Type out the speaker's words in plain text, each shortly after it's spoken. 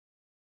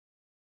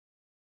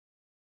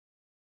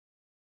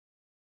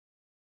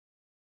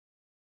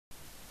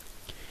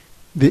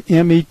The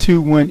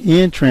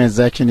ME21N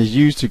transaction is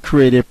used to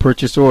create a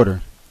purchase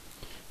order.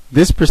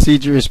 This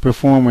procedure is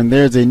performed when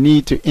there is a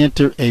need to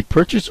enter a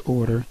purchase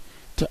order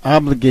to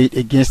obligate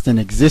against an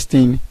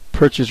existing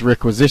purchase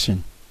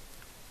requisition.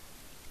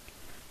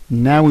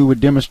 Now we will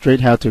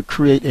demonstrate how to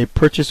create a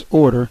purchase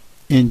order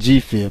in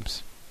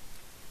GFibs.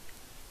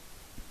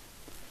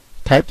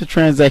 Type the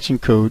transaction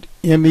code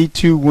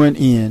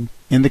ME21N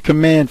in the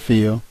command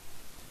field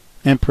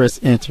and press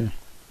enter.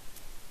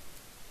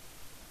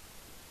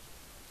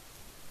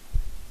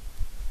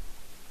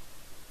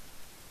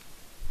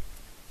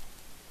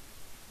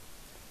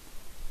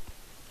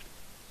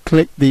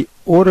 Click the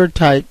Order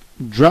Type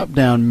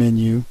drop-down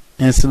menu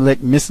and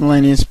select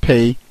Miscellaneous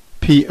Pay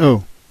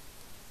PO.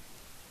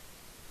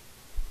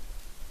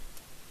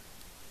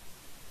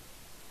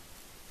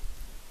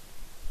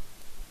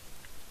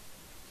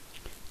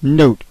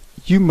 Note,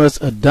 you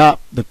must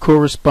adopt the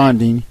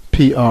corresponding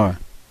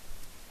PR.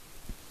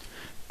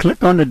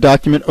 Click on the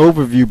Document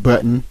Overview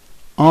button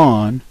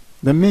on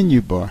the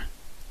menu bar.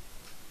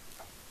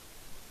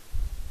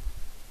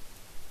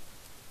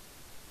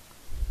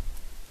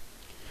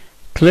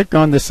 Click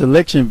on the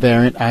selection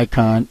variant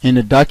icon in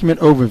the document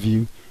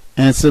overview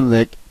and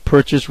select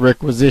Purchase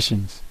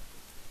Requisitions.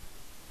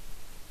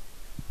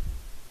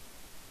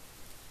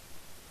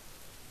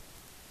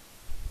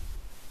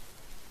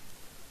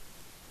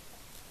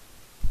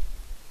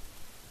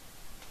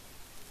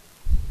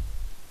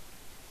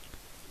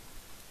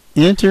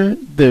 Enter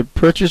the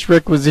purchase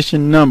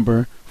requisition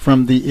number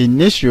from the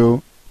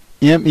initial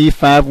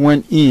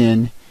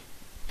ME21N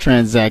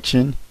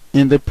transaction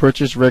in the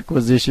purchase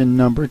requisition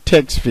number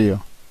text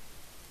field.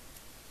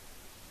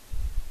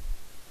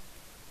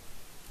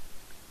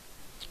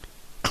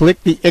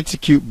 Click the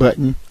Execute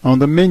button on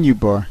the menu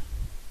bar.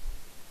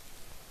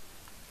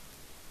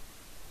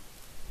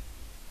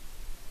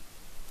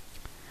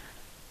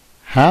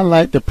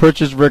 Highlight the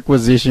purchase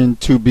requisition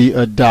to be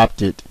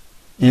adopted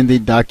in the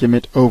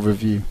document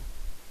overview.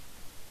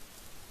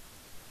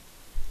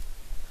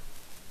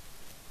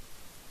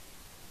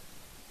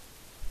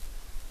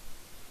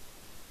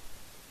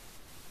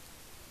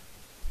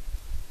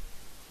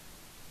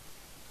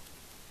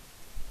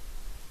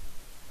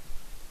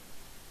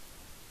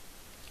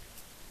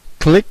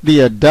 Click the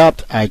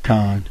Adopt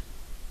icon.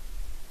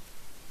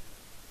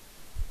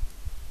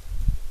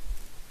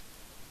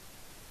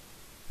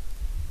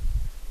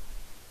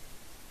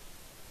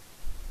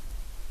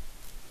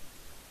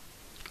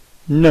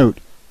 Note,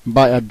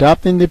 by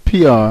adopting the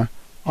PR,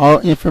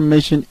 all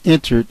information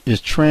entered is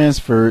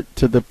transferred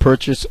to the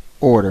purchase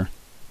order.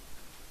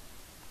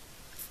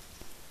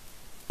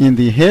 In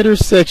the header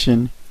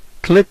section,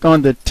 click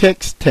on the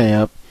Text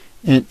tab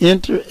and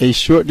enter a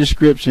short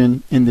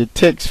description in the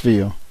text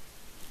field.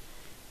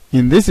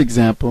 In this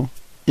example,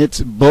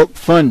 it's bulk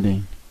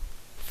funding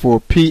for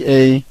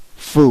PA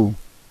full.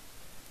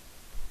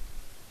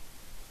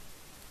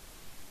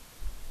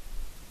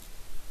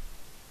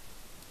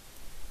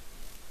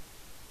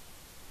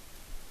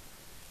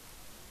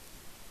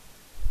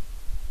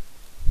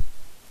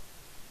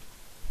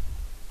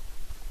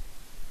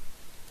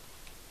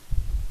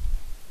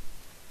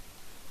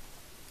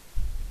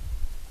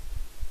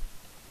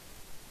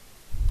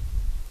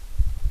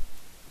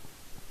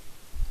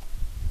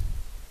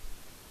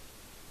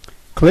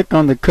 Click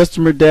on the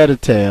Customer Data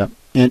tab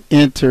and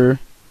enter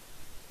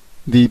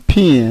the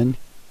PIN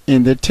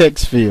in the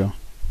text field.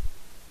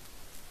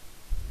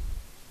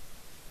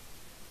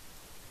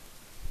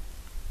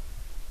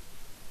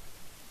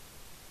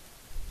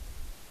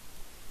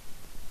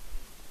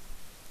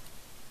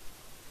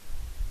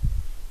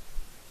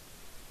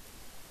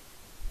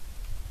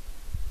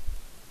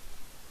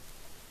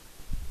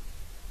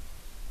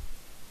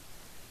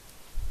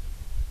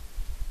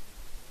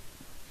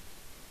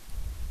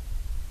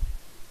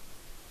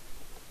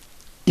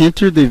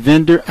 Enter the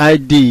vendor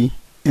ID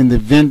in the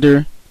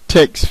vendor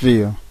text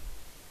field.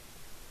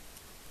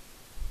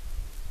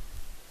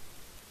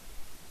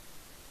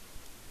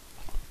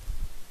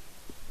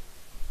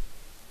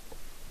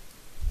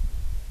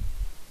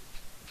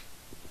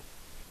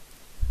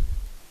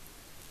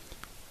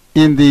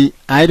 In the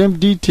Item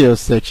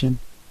Details section,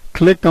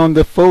 click on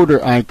the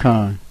folder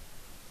icon.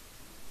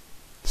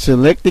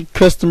 Select the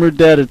Customer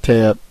Data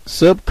tab,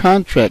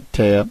 Subcontract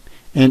tab,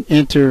 and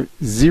enter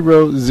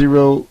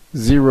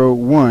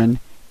 0001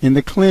 in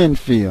the CLIN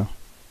field.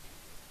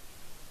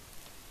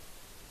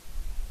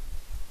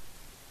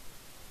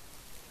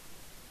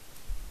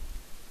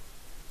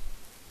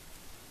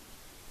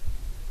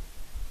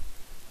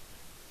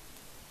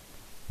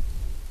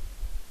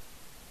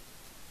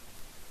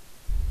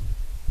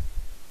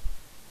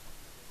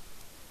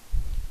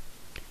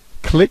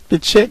 Click the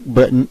Check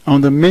button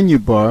on the menu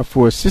bar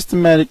for a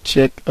systematic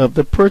check of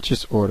the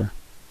purchase order.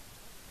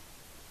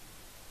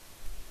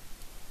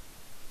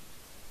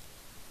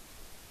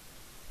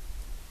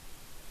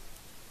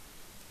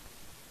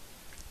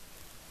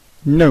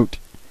 Note,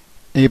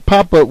 a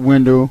pop-up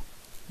window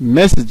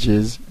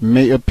messages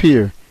may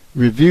appear.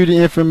 Review the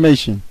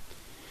information.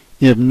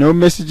 If no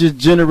message is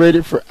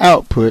generated for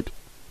output,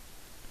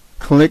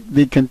 click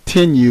the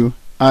Continue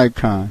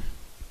icon.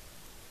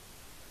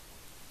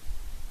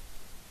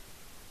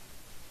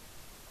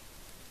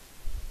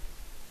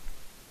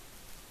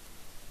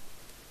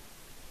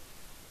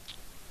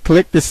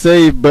 Click the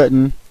Save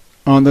button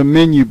on the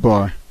menu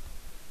bar.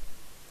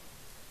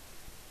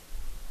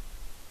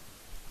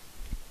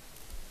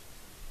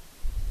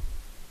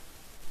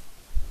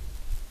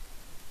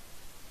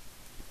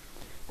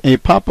 A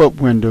pop-up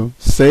window,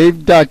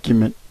 Save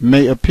Document,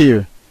 may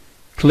appear.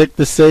 Click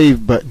the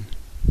Save button.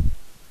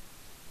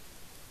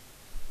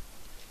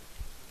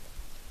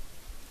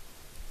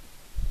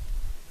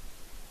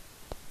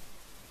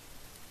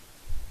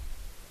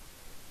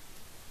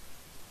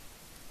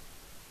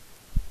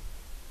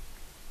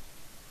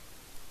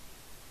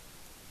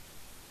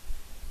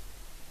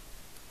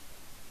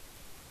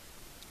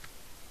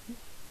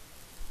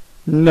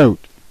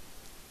 Note: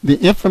 the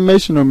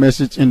informational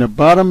message in the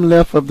bottom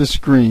left of the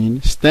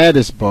screen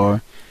status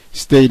bar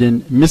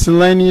stating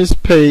Miscellaneous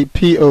Pay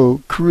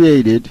PO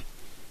created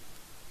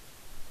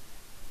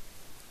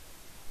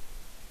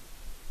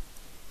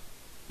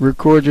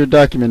record your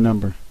document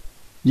number.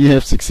 You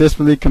have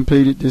successfully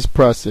completed this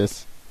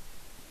process.